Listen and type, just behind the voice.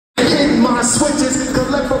my switches,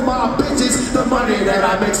 collect from my bitches the money that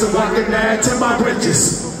I make so I can add to my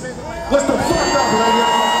riches. What's the fuck up, lady?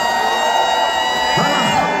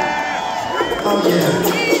 Huh? Oh yeah.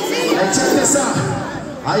 Hey, check this out.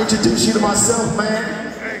 I introduced you to myself, man.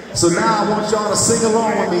 So now I want y'all to sing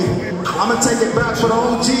along with me. I'm gonna take it back for the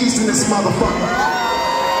OGs in this motherfucker.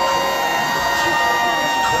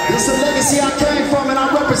 This is a legacy I came from, and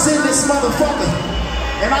I represent this motherfucker.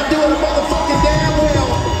 And I do it a motherfucking damn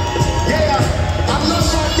well. Yeah, I love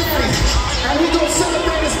my daddy. And we gon'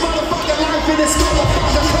 celebrate this motherfucking life in this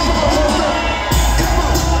motherfucker. Come on, Worcester. Come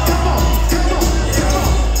on, come on, come on, come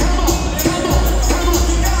on, come on, come on, come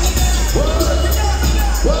on. What?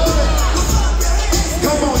 What?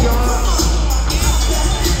 Come on, y'all.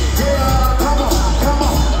 Yeah, come on, come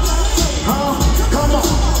on. Huh? Come on.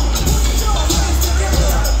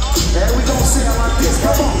 And we gon' say it like this.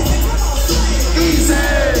 Come on. Easy.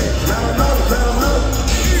 Let them know, let them know.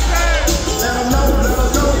 Let them know, let them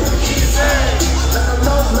know. Let them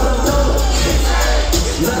know, let them know.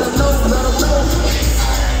 Let them know, let them know.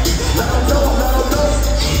 Let them know, let them know.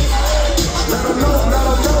 Let them know, let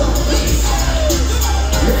them know.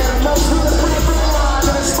 Yeah, the most real ride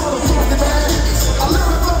in this motherfucker, man. I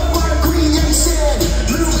learned about my creation.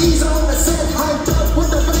 Little Eazy on the set, hyped up with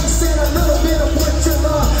the bass and a little bit of what you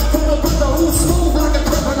love. From a brother who's smooth like a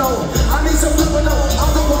criminal. I need some criminal,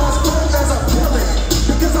 otherwise burnt as a villain.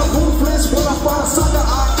 Because I'm ruthless, when I find a sucker,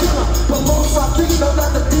 I kill him. But most I think know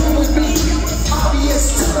not to deal with me.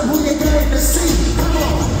 Obvious, tell them who you came to see. Come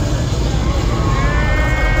on.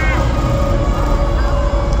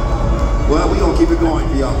 Well, we gonna keep it going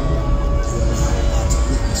for y'all.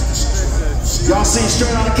 Y'all sing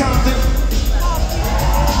straight out of Compton?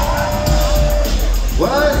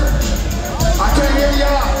 What? I can't hear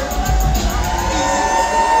y'all.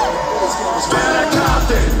 Straight out of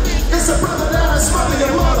Compton. It's a brother that I smother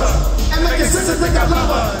your mother and make your sister think I love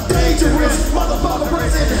her. Dangerous motherfucker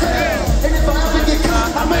brings in hell. And if I ever get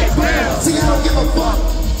caught, I make bail. See, I don't give a fuck.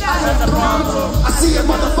 I have the problem. I see a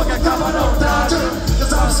motherfucker come, I don't dodge her.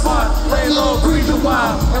 Cause I'm smart, lay low, breathe a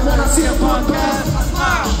while. And when I see a punk pass, I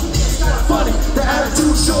smile. It's not funny, the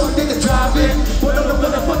attitude short, nigga driving. But on the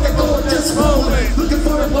motherfucker going just rolling. Looking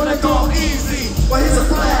for it when they call Eazy. Well, here's a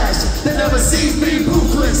flash, they never seen me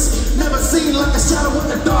ruthless. Never seen like a shadow in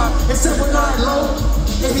the dark, except when I'm low.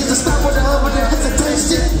 And he's a stop with the hub with the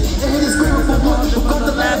hesitation. And he is screaming for one, because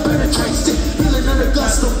the lab penetration. Feeling in the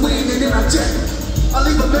gust of wind and then I jet. I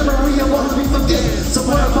leave a memory and won't be forget. So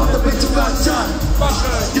worry about the bitch who got shot.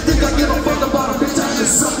 You think I give a fuck about a bitch I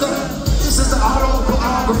just sucker? This is the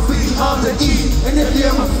autobiography of the E. And if you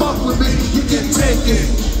ever fuck with me, you can take it.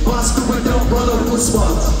 Bust the window, brother, who was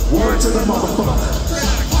smart. Word to the motherfucker.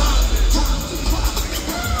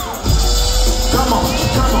 Come on,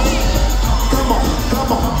 come on, come on,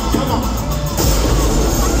 come on, come on.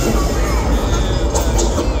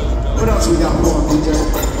 What else we got going, DJ?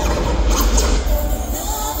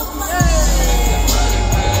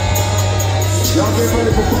 Y'all get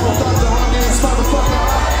ready for Paul Dr. Honey and motherfucker.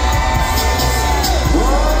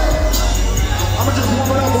 What? I'ma just warm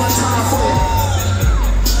it up one time for you.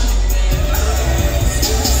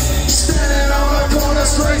 Standing on the corner,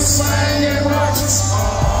 straight slanging rocks.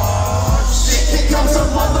 Oh shit, here comes a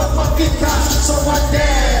motherfucking cop. So I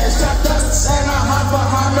dash, got dust, and I hide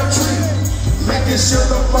behind the tree, making sure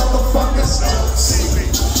the motherfuckers don't see me.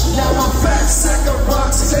 Now I'm fat sack of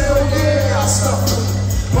rocks, hell yeah, I stuff them.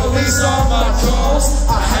 Police on my drawers,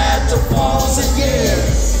 I had to pause again.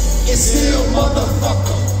 It's still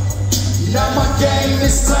motherfucker. Now my game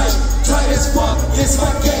is tight, tight as fuck. It's my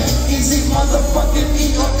game, easy motherfucking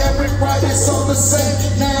E on every ride. It's all the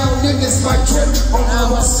same. Now niggas might trip on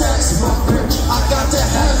how I sex my grip. I got to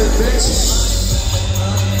have it, bitch,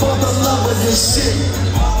 for the love of this shit.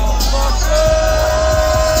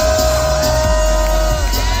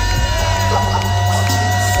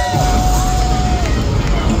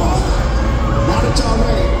 Y'all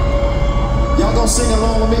ready? Y'all gonna sing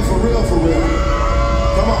along with me for real, for real.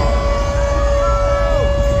 Come on.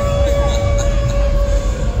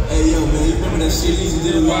 Hey yo, man, you remember that shit Eazy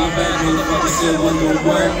did a while back? Motherfucker said it wasn't gonna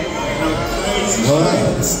work.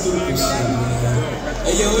 What? Stupid shit, man.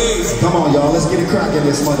 Hey yo, Eazy. Come on, y'all. Let's get it cracking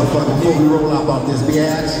this motherfucker before we roll out about this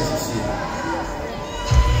bitch.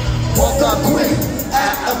 Woke up quick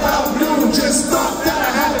at about noon. Just thought that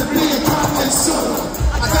I had to be in Compton soon.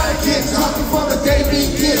 I gotta get talking for the day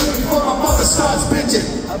begins before my mother starts bitching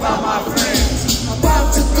about my friends.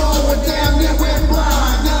 About to go and damn near went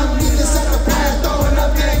blind. Young niggas at the pad throwing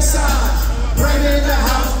up gang signs. Ran in the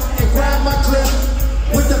house and grabbed my clip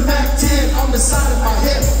with the Mac 10 on the side of my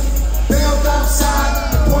hip. Bailed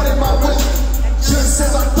outside and pointed my whip just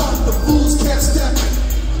as I thought the fools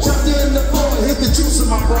shoes in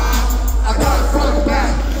my ride. I got it front and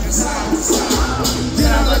back.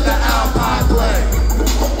 Then I let the Alpine play.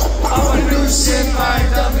 I wanna do shit like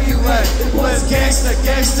WA. It was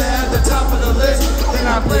gangsta at the top of the list. Then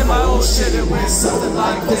I play my old shit and went something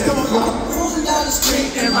like this. Come on, y'all. Moving down the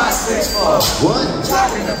street in my 6'4". What?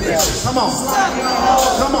 Driving the bitches. Come on.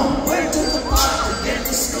 Come on. Went to the park to get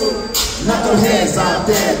to school. Knuckleheads out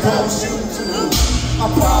there, don't shoot to lose. A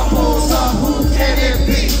bra pulls up, who can it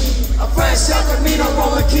be? A fresh El Camino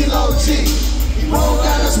rolling Kilo G. He rolled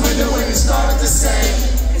down his window and he started to say,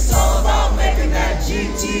 it's all about making that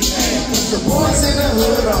GTA. The boys in the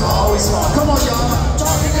hood are always wrong. Come on, y'all.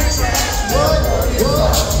 Talking that trash.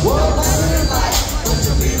 What? Living in life, but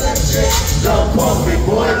to be legit. Don't quote me,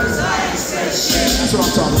 boy, cause I ain't said shit. That's what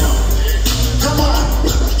I'm talking about. Come on.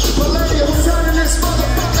 Palladium, who's running this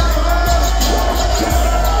motherfucker?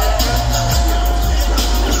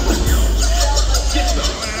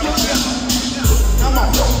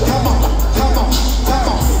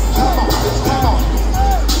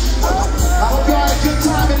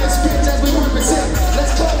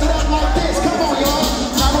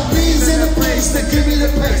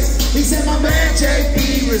 He said my man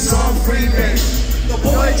JB was on free base. The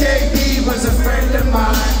boy JB was a friend of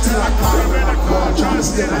mine till I caught him in a car trying to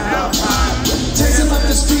steal an Alpine. Chase him up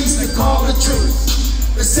the streets to call the truth.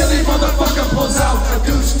 The silly motherfucker pulls out a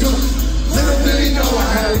deuce. Little did he know I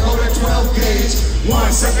had a loaded 12 gauge. One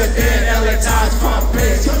second dead, LA Times front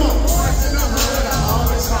page. Come on. Boys in the hood, I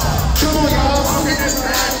always hard. Come on, y'all. Walking this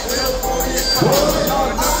trash, will for your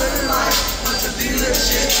car. Nothing in life but to be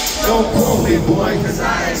legit. Don't quote me, boy, cause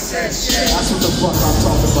I ain't said shit. That's what the fuck I'm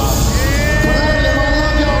talking about.